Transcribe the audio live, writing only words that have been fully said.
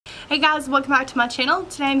Hey guys, welcome back to my channel.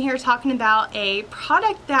 Today I'm here talking about a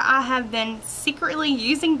product that I have been secretly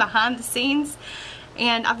using behind the scenes,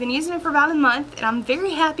 and I've been using it for about a month, and I'm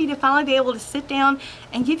very happy to finally be able to sit down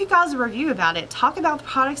and give you guys a review about it, talk about the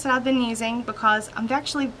products that I've been using, because I'm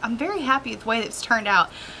very happy with the way that it's turned out.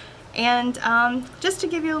 And just to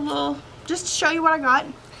give you a little, just to show you what I got,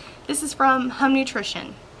 this is from Home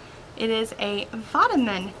Nutrition. It is a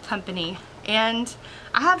vitamin company, and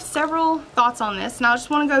I have several thoughts on this, and I just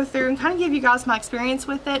want to go through and kind of give you guys my experience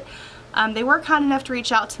with it. They were kind enough to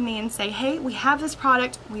reach out to me and say, hey, we have this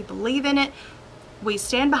product, we believe in it, we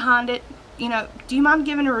stand behind it, you know, do you mind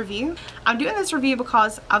giving a review? I'm doing this review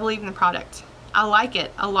because I believe in the product. I like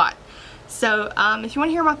it a lot. So if you want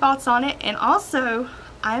to hear my thoughts on it, and also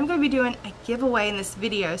I am going to be doing a giveaway in this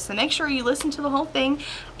video, so make sure you listen to the whole thing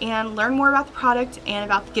and learn more about the product and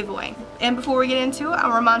about the giveaway. And before we get into it,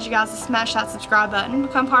 I'll remind you guys to smash that subscribe button,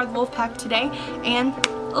 become part of the Wolf Pack today, and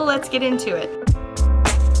let's get into it.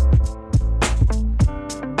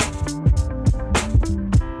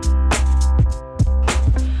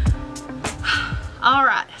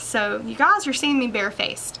 Alright, so you guys are seeing me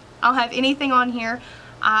barefaced. I don't have anything on here.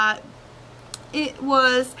 It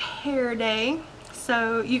was hair day.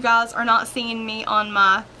 So you guys are not seeing me on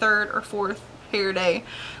my third or fourth hair day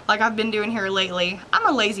like I've been doing here lately. I'm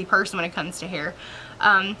a lazy person when it comes to hair.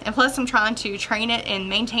 And plus I'm trying to train it and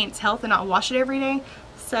maintain its health and not wash it every day.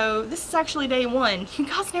 So this is actually day one. You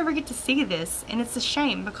guys never get to see this, and it's a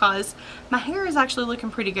shame because my hair is actually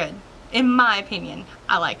looking pretty good. In my opinion,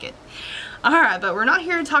 I like it. Alright, but we're not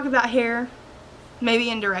here to talk about hair.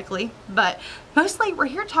 Maybe indirectly, but mostly we're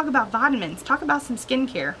here to talk about vitamins, talk about some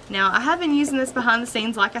skincare. Now, I have been using this behind the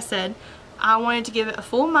scenes, like I said. I wanted to give it a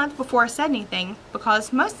full month before I said anything,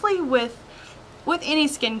 because mostly with any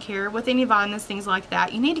skincare, with any vitamins, things like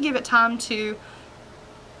that, you need to give it time to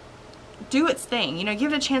do its thing. You know,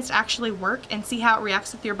 give it a chance to actually work and see how it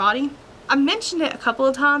reacts with your body. I mentioned it a couple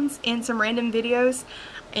of times in some random videos,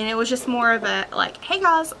 and it was just more of a like, hey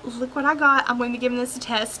guys, look what I got, I'm going to be giving this a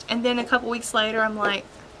test. And then a couple weeks later I'm like,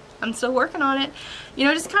 I'm still working on it. You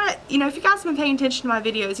know, just kind of, you know, if you guys have been paying attention to my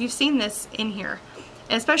videos, you've seen this in here,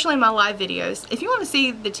 and especially in my live videos. If you want to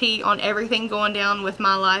see the tea on everything going down with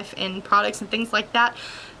my life and products and things like that,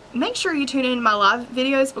 make sure you tune in to my live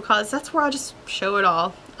videos, because that's where I just show it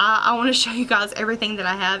all. I want to show you guys everything that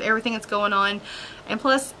I have, everything that's going on, and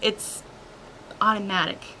plus it's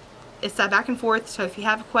automatic. It's that back and forth, so if you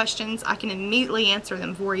have questions, I can immediately answer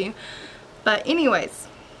them for you. But anyways,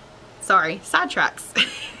 sorry, sidetracks.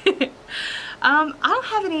 I don't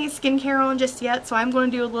have any skincare on just yet, so I'm going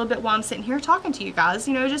to do a little bit while I'm sitting here talking to you guys.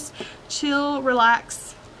 You know, just chill,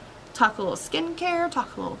 relax, talk a little skincare,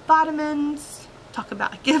 talk a little vitamins, talk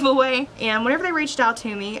about a giveaway. And whenever they reached out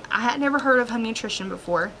to me, I had never heard of Home Nutrition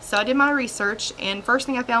before, so I did my research, and first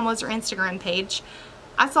thing I found was their Instagram page.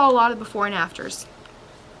 I saw a lot of before and afters.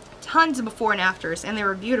 Tons of before and afters, and they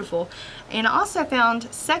were beautiful. And I also found,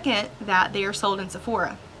 second, that they are sold in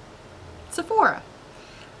Sephora. Sephora.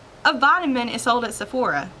 A vitamin is sold at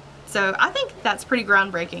Sephora. So I think that's pretty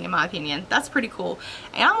groundbreaking in my opinion. That's pretty cool.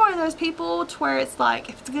 And I'm one of those people to where it's like,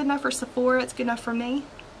 if it's good enough for Sephora, it's good enough for me.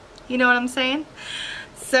 You know what I'm saying?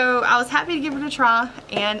 So I was happy to give it a try,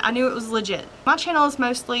 and I knew it was legit. My channel is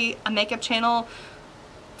mostly a makeup channel.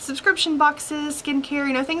 Subscription boxes, skincare,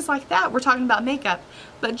 you know, things like that. We're talking about makeup.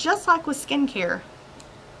 But just like with skincare,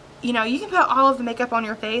 you know, you can put all of the makeup on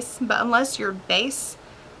your face, but unless your base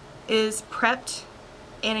is prepped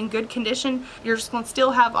and in good condition, you're just going to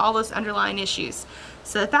still have all those underlying issues.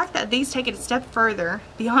 So the fact that these take it a step further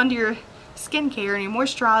beyond your skincare and your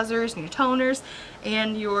moisturizers and your toners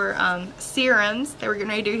and your serums that we're going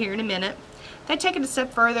to do here in a minute, they take it a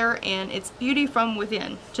step further, and it's beauty from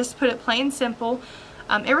within. Just to put it plain simple.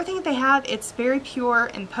 Everything that they have, it's very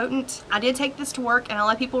pure and potent. I did take this to work, and I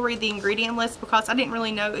let people read the ingredient list because I didn't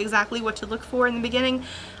really know exactly what to look for in the beginning,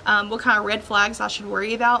 what kind of red flags I should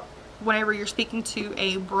worry about whenever you're speaking to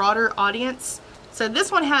a broader audience. So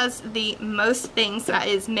this one has the most things that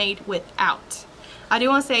is made without. I do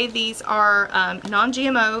want to say these are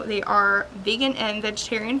non-GMO, they are vegan and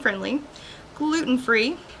vegetarian friendly,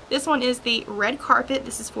 gluten-free. This one is the Red Carpet.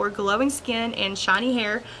 This is for glowing skin and shiny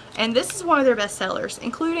hair, and this is one of their best sellers,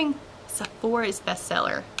 including Sephora's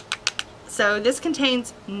bestseller. So this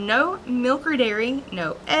contains no milk or dairy,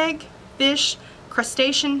 no egg, fish,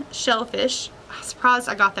 crustacean, shellfish. I'm surprised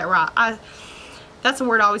I got that right. That's a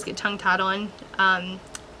word I always get tongue-tied on.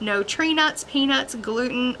 No tree nuts, peanuts,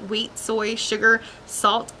 gluten, wheat, soy, sugar,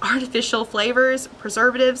 salt, artificial flavors,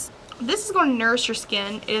 preservatives. This is going to nourish your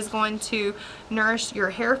skin. It is going to nourish your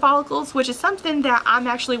hair follicles, which is something that I'm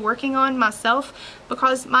actually working on myself,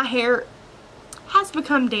 because my hair has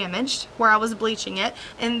become damaged where I was bleaching it.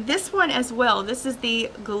 And this one as well, this is the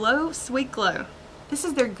Glow Sweet Glow. This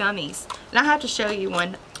is their gummies, and I have to show you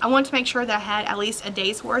one. I wanted to make sure that I had at least a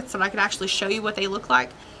day's worth so that I could actually show you what they look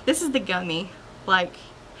like. This is the gummy. Like,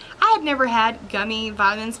 I had never had gummy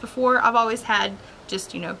vitamins before. I've always had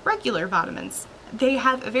just, you know, regular vitamins. They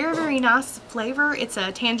have a very, very nice flavor. It's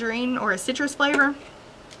a tangerine or a citrus flavor.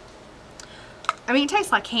 I mean, it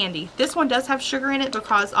tastes like candy. This one does have sugar in it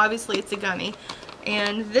because obviously it's a gummy.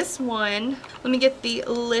 And this one, let me get the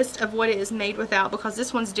list of what it is made without, because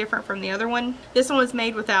this one's different from the other one. This one was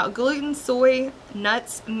made without gluten, soy,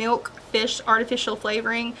 nuts, milk, fish, artificial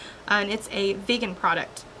flavoring, and it's a vegan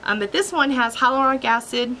product. But this one has hyaluronic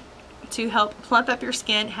acid to help plump up your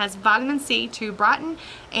skin, has vitamin C to brighten,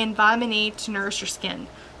 and vitamin E to nourish your skin.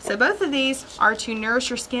 So both of these are to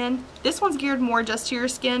nourish your skin. This one's geared more just to your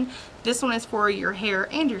skin. This one is for your hair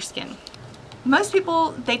and your skin. Most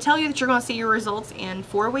people, they tell you that you're going to see your results in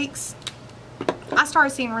 4 weeks. I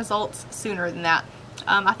started seeing results sooner than that.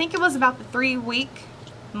 I think it was about the 3-week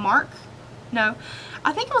mark. No,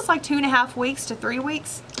 I think it was like 2.5 weeks to 3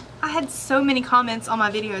 weeks. I had so many comments on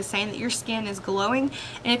my videos saying that your skin is glowing.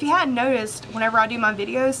 And if you hadn't noticed, whenever I do my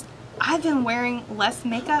videos, I've been wearing less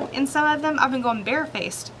makeup in some of them. I've been going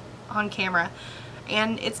barefaced on camera.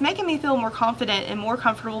 And it's making me feel more confident and more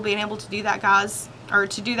comfortable being able to do that, guys, or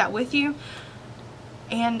to do that with you.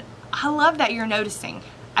 And I love that you're noticing.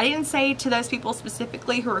 I didn't say to those people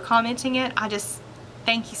specifically who are commenting it, I just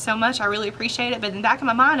thank you so much. I really appreciate it. But in the back of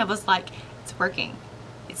my mind, I was like, it's working.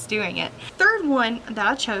 It's doing it. Third one that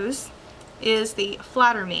I chose is the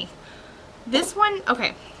Flatter Me. This one,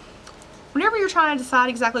 okay. Whenever you're trying to decide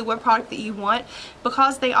exactly what product that you want,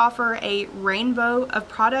 because they offer a rainbow of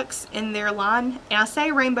products in their line, and I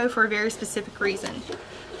say rainbow for a very specific reason.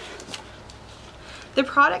 The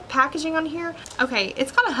product packaging on here, okay,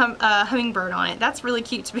 it's got a hummingbird on it. That's really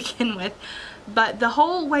cute to begin with. But the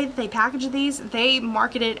whole way that they package these, they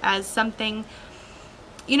market it as something,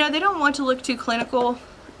 you know, they don't want to look too clinical.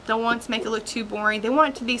 They don't want to make it look too boring. They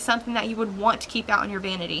want it to be something that you would want to keep out on your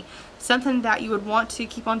vanity. Something that you would want to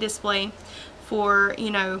keep on display for, you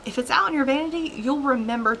know, if it's out in your vanity, you'll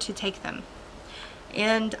remember to take them.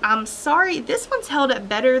 And I'm sorry, this one's held up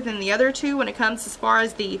better than the other two when it comes as far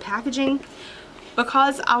as the packaging,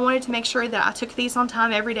 because I wanted to make sure that I took these on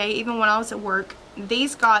time every day, even when I was at work.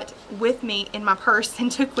 These got with me in my purse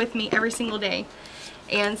and took with me every single day.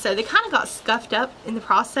 And so they kind of got scuffed up in the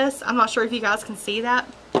process. I'm not sure if you guys can see that.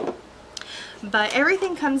 But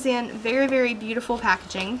everything comes in very, very beautiful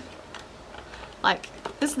packaging. Like,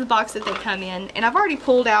 this is the box that they come in. And I've already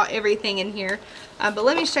pulled out everything in here. But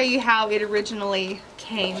let me show you how it originally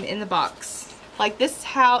came in the box. Like, this is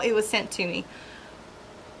how it was sent to me.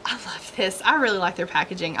 I love this. I really like their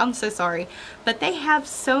packaging. I'm so sorry. But they have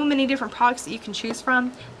so many different products that you can choose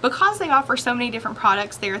from. Because they offer so many different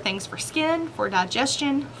products, there are things for skin, for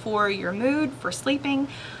digestion, for your mood, for sleeping.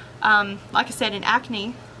 Like I said, in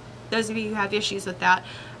acne, those of you who have issues with that,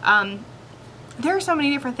 there are so many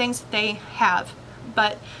different things that they have.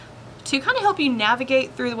 But to kind of help you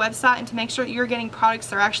navigate through the website and to make sure that you're getting products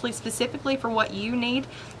that are actually specifically for what you need,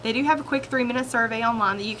 they do have a quick 3-minute survey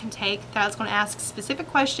online that you can take that's going to ask specific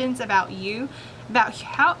questions about you,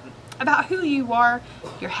 about who you are,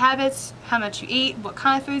 your habits, how much you eat, what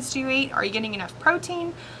kind of foods do you eat, are you getting enough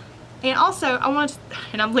protein. And also,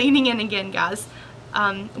 and I'm leaning in again, guys,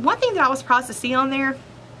 one thing that I was surprised to see on there,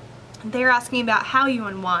 they're asking about how you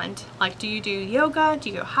unwind. Like, do you do yoga? Do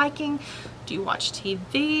you go hiking? Do you watch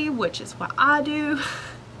TV, which is what I do,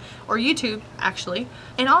 or YouTube actually.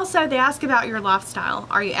 And also they ask about your lifestyle.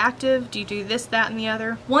 Are you active? Do you do this, that, and the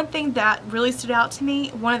other? One thing that really stood out to me,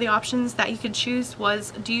 one of the options that you could choose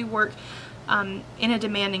was, do you work in a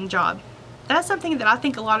demanding job? That's something that I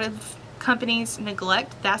think a lot of companies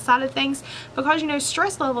neglect, that side of things, because, you know,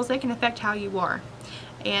 stress levels, they can affect how you are.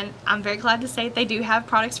 And I'm very glad to say they do have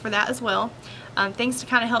products for that as well. Things to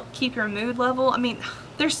kind of help keep your mood level. I mean,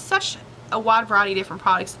 there's such a wide variety of different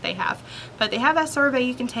products that they have. But they have that survey,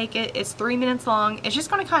 you can take it. It's 3 minutes long. It's just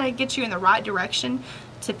going to kind of get you in the right direction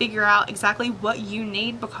to figure out exactly what you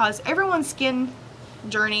need, because everyone's skin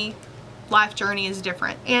journey, life journey is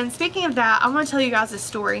different. And speaking of that, I want to tell you guys this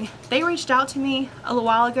story. They reached out to me a little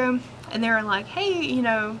while ago and they were like, hey, you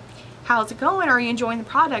know, how's it going? Are you enjoying the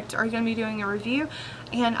product? Are you going to be doing a review?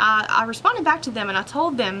 And I responded back to them and I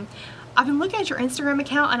told them, I've been looking at your Instagram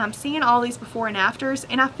account and I'm seeing all these before and afters,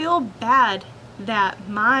 and I feel bad that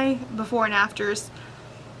my before and afters,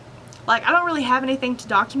 like, I don't really have anything to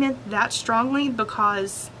document that strongly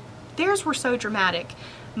because theirs were so dramatic.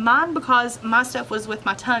 Mine, because my stuff was with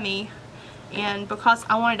my tummy and because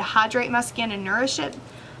I wanted to hydrate my skin and nourish it,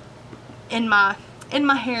 in my in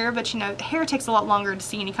my hair, but you know, hair takes a lot longer to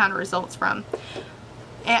see any kind of results from.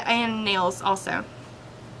 And nails also.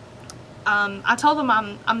 I told him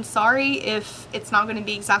I'm sorry if it's not going to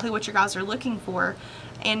be exactly what you guys are looking for.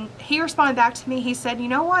 And he responded back to me. He said, you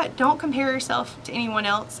know what? Don't compare yourself to anyone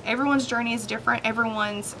else. Everyone's journey is different.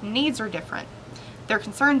 Everyone's needs are different. Their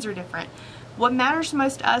concerns are different. What matters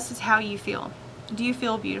most to us is how you feel. Do you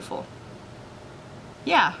feel beautiful?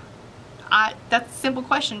 Yeah. That's a simple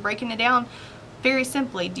question. Breaking it down very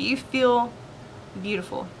simply. Do you feel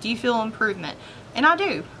beautiful? Do you feel improvement? And I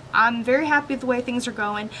do. I'm very happy with the way things are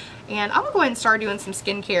going. And I'm going to go ahead and start doing some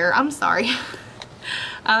skincare. I'm sorry.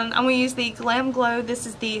 I'm going to use the Glam Glow. This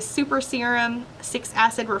is the Super Serum 6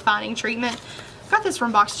 Acid Refining Treatment. I got this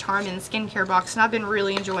from Boxycharm in the skincare box, and I've been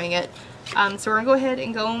really enjoying it. So we're going to go ahead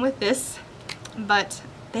and go in with this. But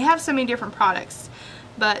they have so many different products.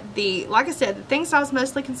 But like I said, the things I was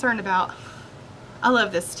mostly concerned about, I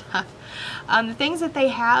love this stuff. The things that they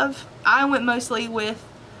have, I went mostly with,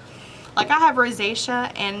 like I have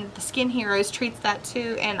rosacea, and the Skin Heroes treats that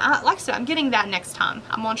too. And like I said, I'm getting that next time.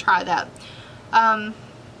 I'm going to try that.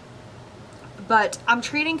 But I'm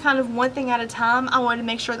treating kind of one thing at a time. I wanted to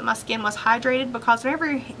make sure that my skin was hydrated, because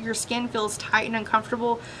whenever your skin feels tight and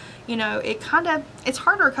uncomfortable, you know, it's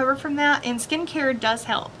hard to recover from that, and skincare does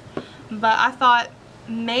help. But I thought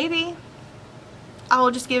maybe I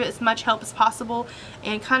will just give it as much help as possible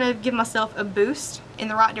and kind of give myself a boost in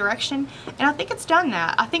the right direction. And I think it's done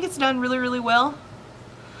that. I think it's done really, really well.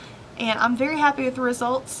 And I'm very happy with the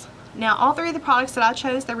results. Now, all three of the products that I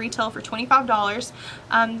chose, they retail for $25.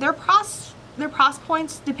 Their price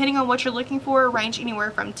points, depending on what you're looking for, range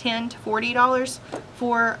anywhere from $10 to $40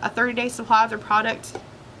 for a 30-day supply of their product.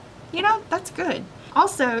 You know, that's good.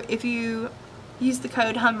 Also, if you use the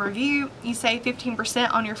code HUMREVIEW, you save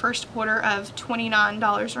 15% on your first order of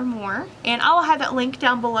 $29 or more. And I will have that link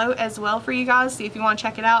down below as well for you guys, see if you want to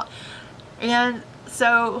check it out. And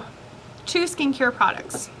so, 2 skincare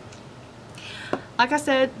products. Like I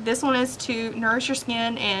said, this one is to nourish your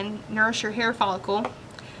skin and nourish your hair follicle.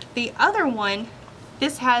 The other one,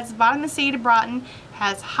 this has vitamin C to brighten,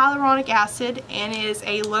 has hyaluronic acid, and is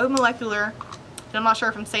a low molecular, I'm not sure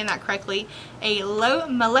if I'm saying that correctly, a low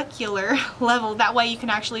molecular level. That way you can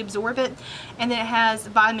actually absorb it. And then it has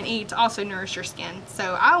vitamin E to also nourish your skin.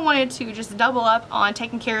 So I wanted to just double up on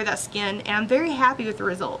taking care of that skin, and I'm very happy with the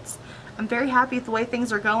results. I'm very happy with the way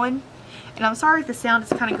things are going. And I'm sorry if the sound is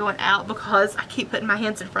kind of going out because I keep putting my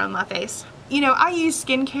hands in front of my face. You know, I use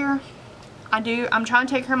skincare. I do. I'm trying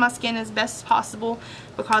to take care of my skin as best as possible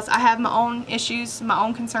because I have my own issues, my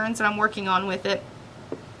own concerns that I'm working on with it.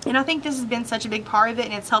 And I think this has been such a big part of it,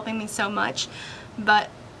 and it's helping me so much. But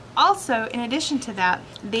also, in addition to that,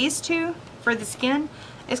 these two for the skin,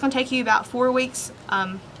 it's going to take you about 4 weeks,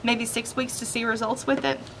 maybe 6 weeks to see results with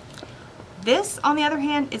it. This, on the other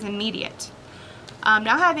hand, is immediate.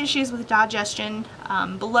 Now I have issues with digestion,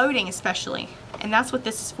 bloating especially, and that's what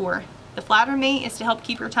this is for. The Flatter Me is to help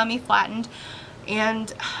keep your tummy flattened.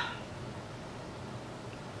 And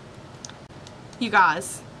you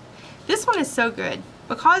guys, this one is so good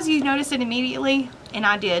because you notice it immediately, and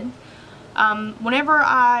I did. Whenever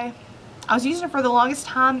I was using it for the longest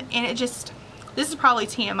time, and it just, this is probably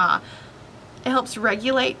TMI. It helps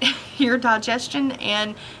regulate your digestion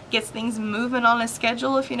and gets things moving on a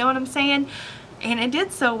schedule, if you know what I'm saying. And it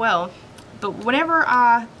did so well. But whenever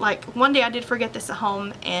like one day I did forget this at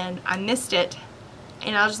home and I missed it,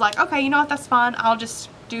 and I was like, okay, you know what, that's fine, I'll just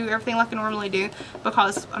do everything like I normally do,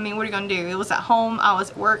 because I mean, what are you gonna do? It was at home, I was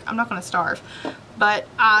at work, I'm not gonna starve. But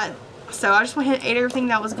so I just went ahead and ate everything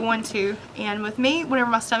that I was going to. And with me, whenever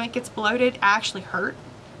my stomach gets bloated, I actually hurt.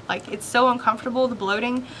 Like, it's so uncomfortable, the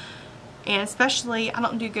bloating. And especially, I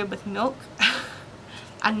don't do good with milk.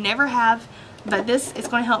 I never have. But this is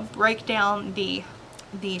going to help break down the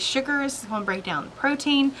sugars, it's going to break down the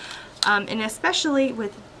protein, and especially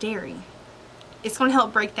with dairy. It's going to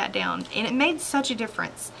help break that down. And it made such a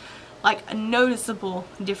difference, like a noticeable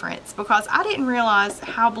difference, because I didn't realize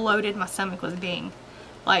how bloated my stomach was being.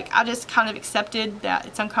 Like, I just kind of accepted that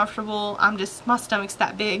it's uncomfortable, my stomach's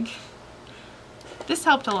that big. This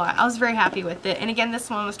helped a lot. I was very happy with it. And again, this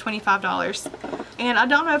one was $25. And I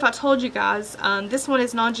don't know if I told you guys, this one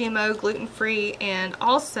is non-GMO, gluten-free, and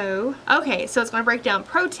also, okay, so it's going to break down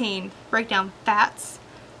protein, break down fats,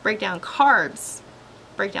 break down carbs,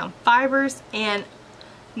 break down fibers, and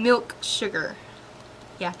milk sugar.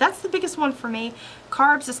 Yeah, that's the biggest one for me.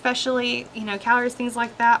 Carbs especially, you know, calories, things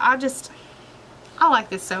like that. I like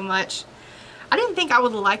this so much. I didn't think I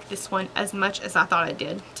would like this one as much as I thought I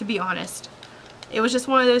did, to be honest. It was just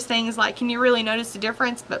one of those things like, can you really notice the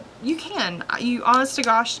difference? But you can. You honest to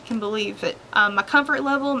gosh can believe it. My comfort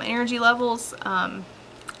level, my energy levels,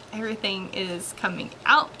 everything is coming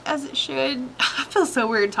out as it should. I feel so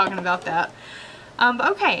weird talking about that.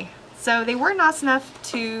 But okay, so they were nice enough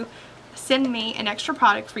to send me an extra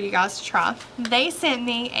product for you guys to try. They sent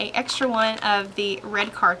me an extra one of the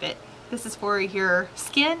red carpet. This is for your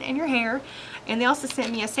skin and your hair. And they also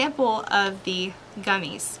sent me a sample of the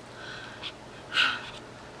gummies.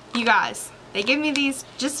 You guys, they gave me these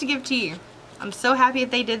just to give to you. I'm so happy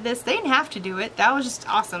that they did this. They didn't have to do it. That was just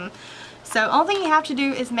awesome. So the only thing you have to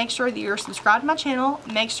do is make sure that you're subscribed to my channel.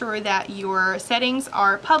 Make sure that your settings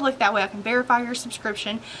are public. That way I can verify your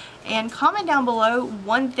subscription. And comment down below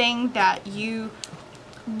one thing that you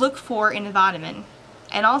look for in a vitamin.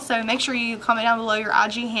 And also make sure you comment down below your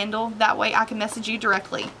IG handle. That way I can message you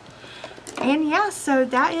directly. And yeah, so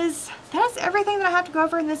that's everything that I have to go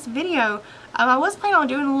over in this video. I was planning on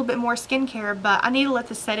doing a little bit more skincare, but I need to let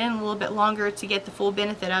this set in a little bit longer to get the full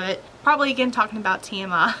benefit of it. Probably again talking about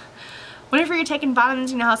TMI. Whenever you're taking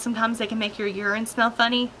vitamins, you know how sometimes they can make your urine smell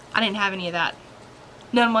funny? I didn't have any of that.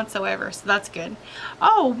 None whatsoever, so that's good.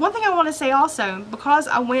 Oh, one thing I want to say also, because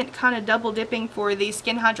I went kind of double dipping for the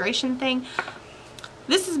skin hydration thing,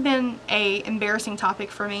 this has been an embarrassing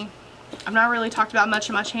topic for me. I've not really talked about much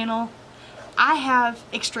on my channel. I have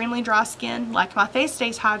extremely dry skin. Like, my face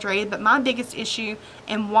stays hydrated, but my biggest issue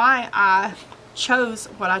and why I chose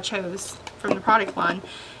what I chose from the product line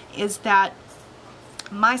is that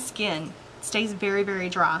my skin stays very, very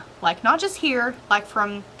dry. Like, not just here, like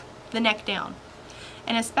from the neck down.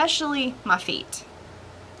 And especially my feet.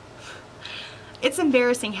 It's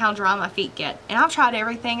embarrassing how dry my feet get. And I've tried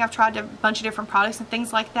everything. I've tried a bunch of different products and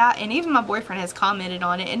things like that. And even my boyfriend has commented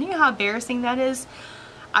on it. And you know how embarrassing that is?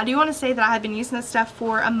 I do want to say that I have been using this stuff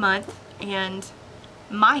for a month. And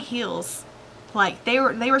my heels, like, they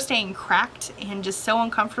were staying cracked and just so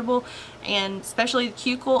uncomfortable. And especially the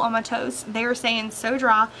cuticle on my toes, they were staying so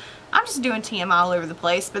dry. I'm just doing TMI all over the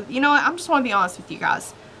place. But you know what? I just want to be honest with you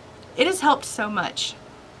guys. It has helped so much.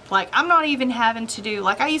 Like, I'm not even having to do,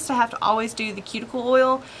 like, I used to have to always do the cuticle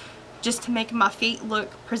oil just to make my feet look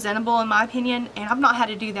presentable in my opinion, and I've not had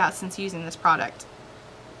to do that since using this product.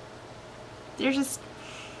 This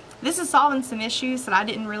is solving some issues that I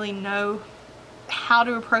didn't really know how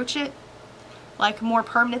to approach it. Like, a more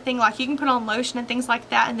permanent thing, like you can put on lotion and things like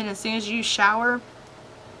that, and then as soon as you shower,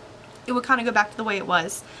 it would kind of go back to the way it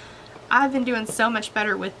was. I've been doing so much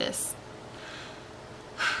better with this.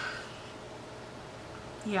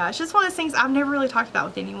 Yeah, it's just one of those things I've never really talked about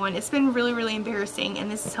with anyone. It's been really, really embarrassing,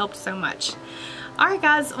 and this has helped so much. Alright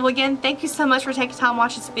guys, well again, thank you so much for taking time to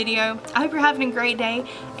watch this video. I hope you're having a great day,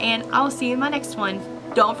 and I will see you in my next one.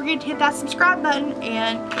 Don't forget to hit that subscribe button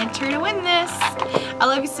and enter to win this. I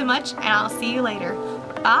love you so much, and I'll see you later.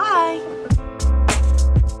 Bye!